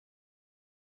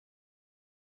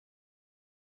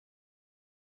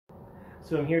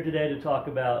So I'm here today to talk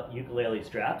about ukulele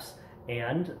straps,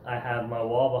 and I have my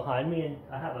wall behind me, and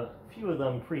I have a few of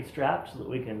them pre-strapped so that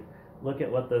we can look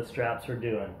at what those straps are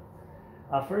doing.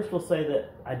 First, we'll say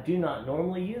that I do not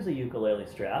normally use a ukulele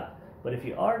strap, but if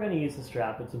you are going to use a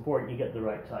strap, it's important you get the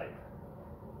right type.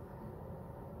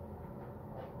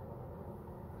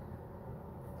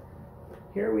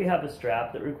 Here we have a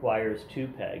strap that requires two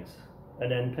pegs,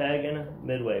 an end peg and a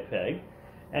midway peg.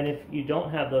 And if you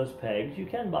don't have those pegs, you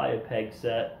can buy a peg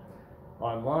set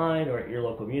online or at your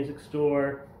local music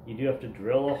store. You do have to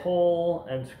drill a hole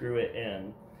and screw it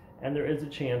in. And there is a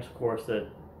chance, of course, that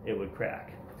it would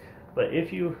crack. But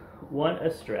if you want a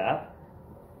strap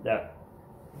that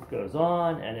goes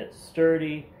on and it's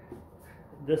sturdy,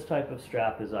 this type of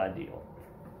strap is ideal.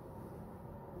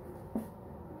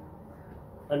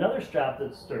 Another strap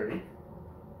that's sturdy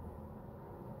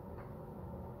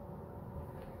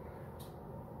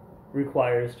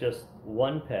requires just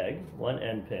one peg, one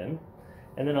end pin,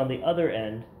 and then on the other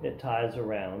end it ties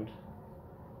around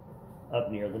up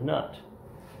near the nut.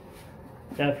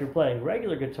 Now if you're playing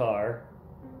regular guitar,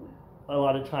 a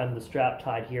lot of time the strap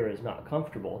tied here is not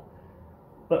comfortable,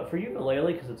 but for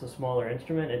ukulele, because it's a smaller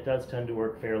instrument, it does tend to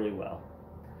work fairly well.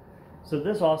 So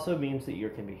this also means that you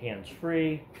can be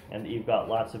hands-free and that you've got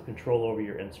lots of control over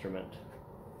your instrument.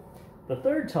 The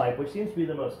third type, which seems to be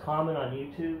the most common on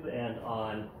YouTube and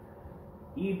on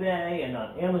eBay and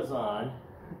on Amazon,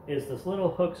 is this little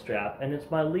hook strap, and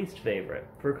it's my least favorite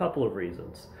for a couple of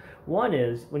reasons. One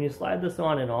is, when you slide this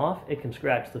on and off, it can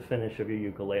scratch the finish of your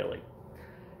ukulele.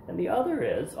 And the other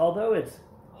is, although it's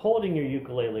holding your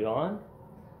ukulele on,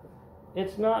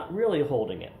 it's not really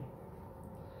holding it.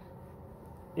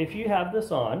 If you have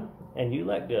this on and you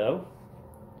let go,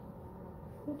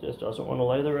 it just doesn't want to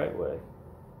lay the right way.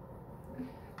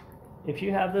 If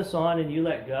you have this on and you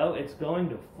let go, it's going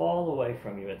to fall away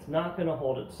from you. It's not going to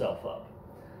hold itself up.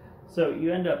 So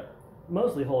you end up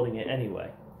mostly holding it anyway.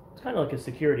 It's kind of like a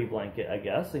security blanket, I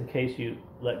guess. In case you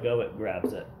let go, it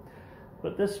grabs it.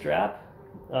 But this strap,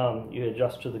 you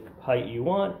adjust to the height you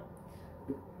want.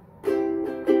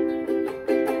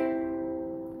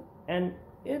 And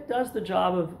it does the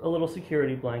job of a little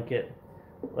security blanket.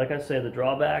 Like I say, the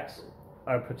drawbacks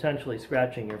are potentially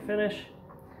scratching your finish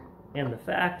and the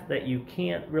fact that you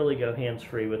can't really go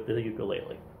hands-free with the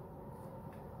ukulele.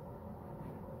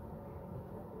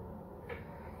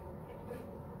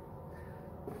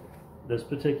 This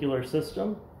particular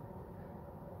system,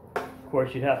 of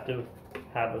course, you have to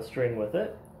have a string with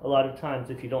it. A lot of times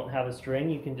if you don't have a string,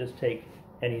 you can just take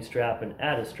any strap and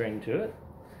add a string to it.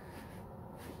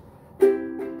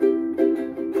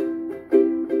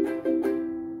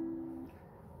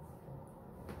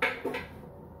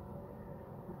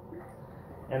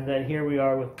 And then here we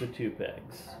are with the two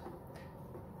pegs.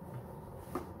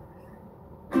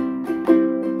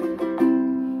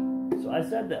 So I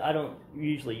said that I don't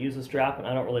usually use a strap and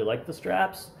I don't really like the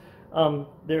straps.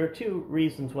 There are two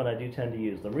reasons when I do tend to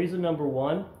use them. Reason number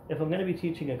one, if I'm going to be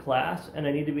teaching a class and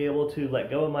I need to be able to let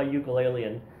go of my ukulele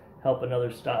and help another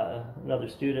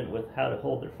student with how to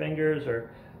hold their fingers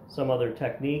or some other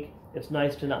technique, it's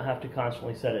nice to not have to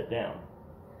constantly set it down.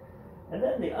 And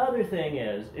then the other thing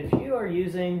is, if you are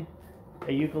using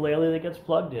a ukulele that gets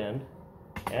plugged in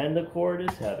and the cord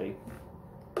is heavy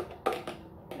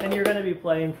and you're going to be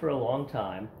playing for a long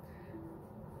time,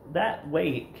 that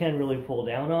weight can really pull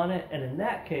down on it, and in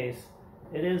that case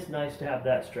it is nice to have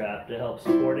that strap to help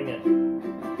supporting it.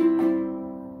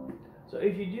 So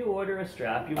if you do order a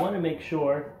strap, you want to make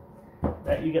sure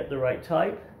that you get the right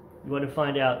type. You want to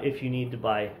find out if you need to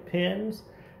buy pins,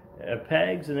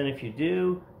 pegs, and then if you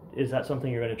do, is that something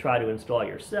you're going to try to install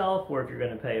yourself, or if you're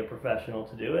going to pay a professional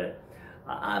to do it?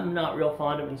 I'm not real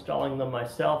fond of installing them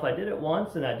myself. I did it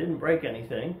once and I didn't break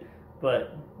anything,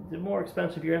 but the more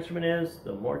expensive your instrument is,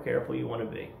 the more careful you want to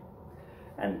be.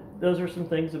 And those are some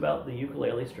things about the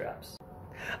ukulele straps.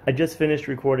 I just finished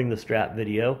recording the strap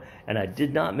video, and I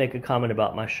did not make a comment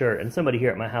about my shirt, and somebody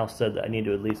here at my house said that I need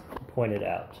to at least point it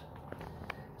out.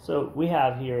 So we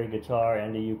have here a guitar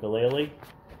and a ukulele.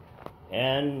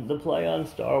 And the play on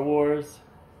Star Wars,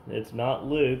 it's not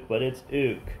Luke, but it's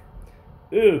Ook.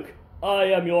 Ook, I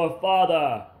am your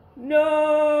father.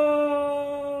 No!